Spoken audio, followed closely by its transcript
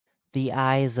The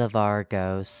eyes of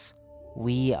Argos.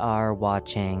 We are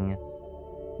watching.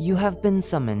 You have been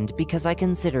summoned because I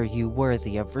consider you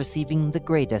worthy of receiving the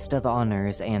greatest of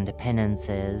honors and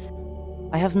penances.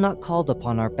 I have not called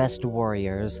upon our best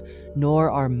warriors,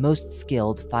 nor our most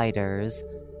skilled fighters.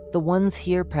 The ones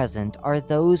here present are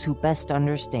those who best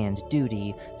understand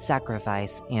duty,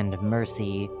 sacrifice, and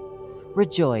mercy.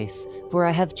 Rejoice, for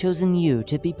I have chosen you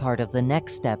to be part of the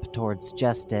next step towards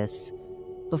justice.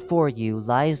 Before you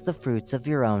lies the fruits of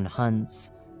your own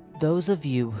hunts. Those of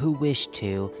you who wish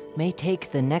to may take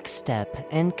the next step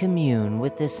and commune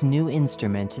with this new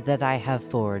instrument that I have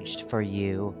forged for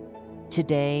you.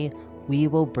 Today, we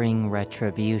will bring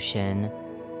retribution.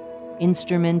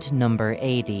 Instrument number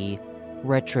 80,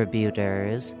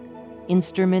 Retributors.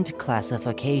 Instrument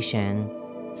classification,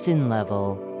 sin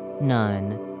level,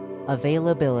 none.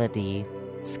 Availability,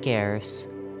 scarce.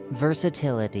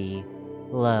 Versatility,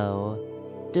 low.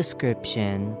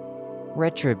 Description: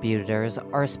 Retributors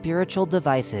are spiritual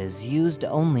devices used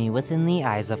only within the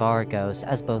eyes of Argos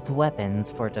as both weapons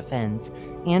for defense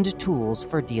and tools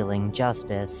for dealing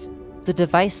justice. The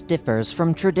device differs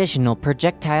from traditional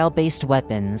projectile-based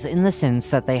weapons in the sense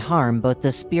that they harm both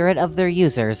the spirit of their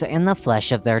users and the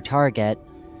flesh of their target.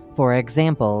 For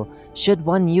example, should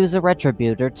one use a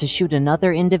retributor to shoot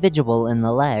another individual in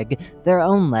the leg, their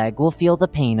own leg will feel the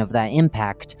pain of that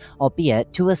impact,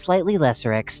 albeit to a slightly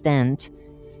lesser extent.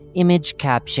 Image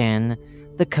caption: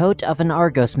 the coat of an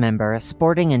Argos member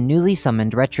sporting a newly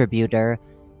summoned retributor.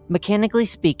 Mechanically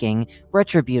speaking,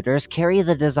 retributors carry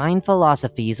the design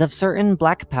philosophies of certain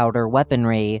black powder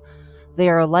weaponry. They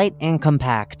are light and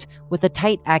compact, with a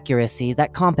tight accuracy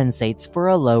that compensates for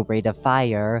a low rate of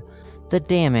fire. The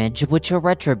damage which a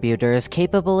retributor is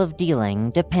capable of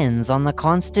dealing depends on the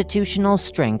constitutional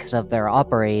strength of their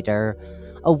operator.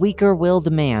 A weaker-willed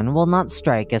man will not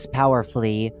strike as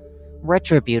powerfully.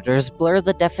 Retributors blur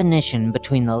the definition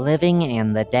between the living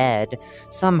and the dead,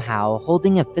 somehow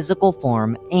holding a physical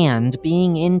form and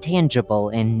being intangible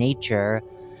in nature.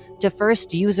 To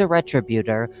first use a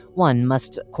retributor, one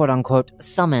must quote-unquote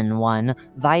summon one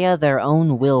via their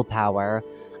own willpower,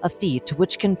 a feat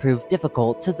which can prove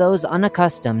difficult to those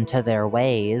unaccustomed to their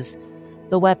ways.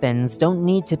 The weapons don't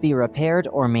need to be repaired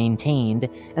or maintained,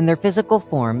 and their physical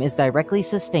form is directly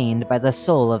sustained by the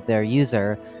soul of their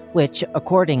user, which,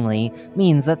 accordingly,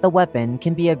 means that the weapon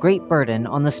can be a great burden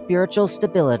on the spiritual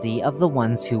stability of the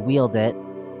ones who wield it.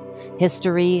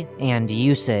 History and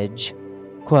usage.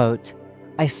 Quote,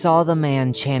 I saw the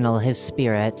man channel his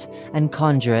spirit and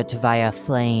conjure it via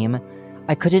flame.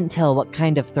 I couldn't tell what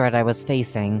kind of threat I was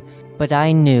facing, but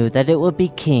I knew that it would be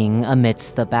king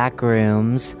amidst the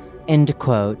Backrooms. End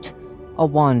quote. A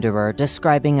wanderer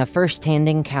describing a first-hand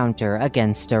encounter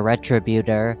against a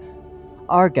retributor.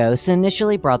 Argos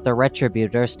initially brought the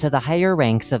retributors to the higher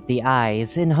ranks of the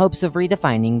eyes in hopes of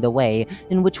redefining the way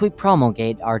in which we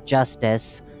promulgate our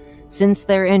justice. Since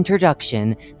their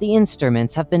introduction, the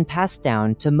instruments have been passed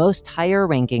down to most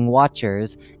higher-ranking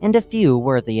watchers and a few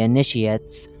worthy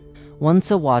initiates.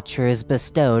 Once a watcher is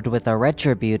bestowed with a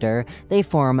retributor, they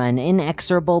form an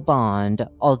inexorable bond,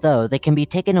 although they can be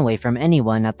taken away from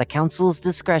anyone at the Council's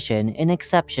discretion in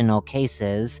exceptional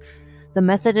cases. The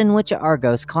method in which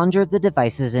Argos conjured the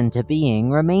devices into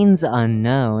being remains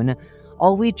unknown.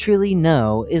 All we truly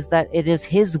know is that it is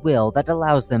his will that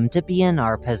allows them to be in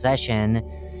our possession.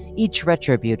 Each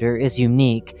retributor is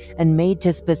unique and made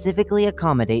to specifically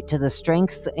accommodate to the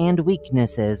strengths and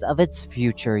weaknesses of its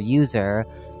future user.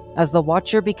 As the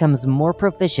watcher becomes more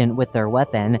proficient with their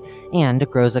weapon and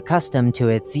grows accustomed to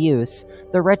its use,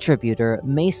 the retributor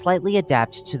may slightly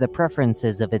adapt to the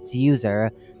preferences of its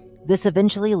user. This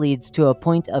eventually leads to a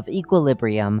point of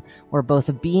equilibrium where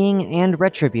both being and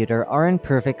retributor are in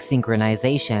perfect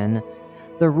synchronization.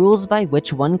 The rules by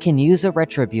which one can use a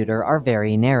retributor are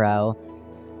very narrow.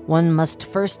 One must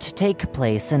first take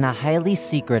place in a highly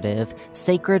secretive,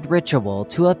 sacred ritual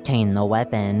to obtain the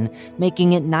weapon,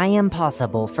 making it nigh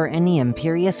impossible for any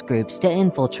imperious groups to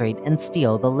infiltrate and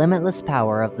steal the limitless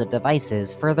power of the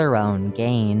devices for their own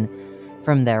gain.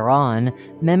 From there on,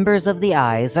 members of the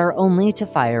Eyes are only to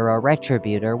fire a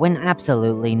retributor when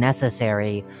absolutely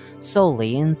necessary,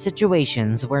 solely in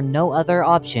situations where no other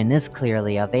option is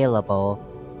clearly available.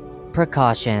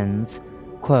 Precautions.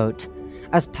 Quote,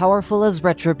 as powerful as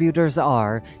retributors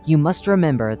are, you must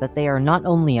remember that they are not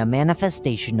only a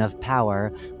manifestation of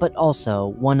power, but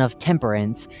also one of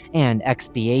temperance and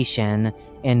expiation.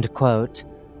 End quote.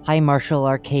 High Marshal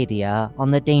Arcadia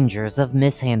on the dangers of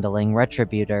mishandling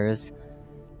retributors.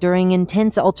 During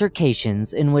intense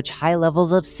altercations in which high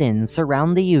levels of sin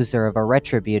surround the user of a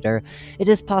retributor, it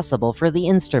is possible for the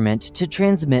instrument to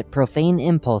transmit profane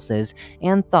impulses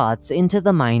and thoughts into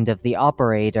the mind of the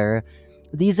operator.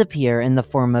 These appear in the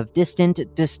form of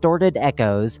distant, distorted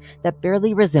echoes that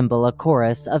barely resemble a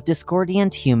chorus of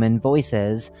discordant human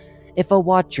voices. If a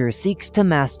watcher seeks to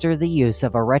master the use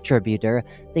of a retributor,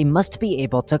 they must be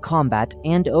able to combat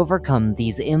and overcome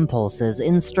these impulses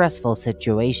in stressful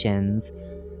situations.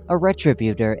 A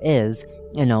retributor is,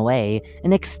 in a way,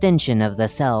 an extension of the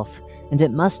self, and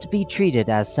it must be treated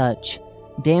as such.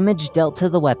 Damage dealt to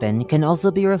the weapon can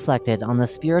also be reflected on the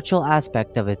spiritual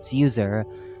aspect of its user,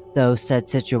 though said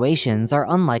situations are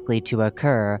unlikely to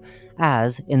occur,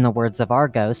 as, in the words of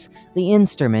Argos, the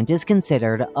instrument is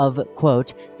considered of,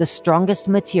 quote, the strongest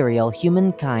material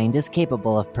humankind is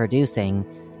capable of producing,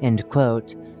 end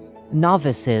quote.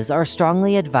 Novices are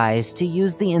strongly advised to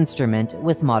use the instrument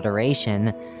with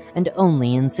moderation, and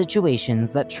only in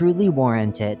situations that truly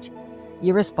warrant it.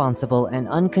 Irresponsible and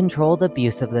uncontrolled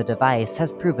abuse of the device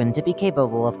has proven to be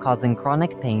capable of causing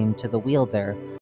chronic pain to the wielder.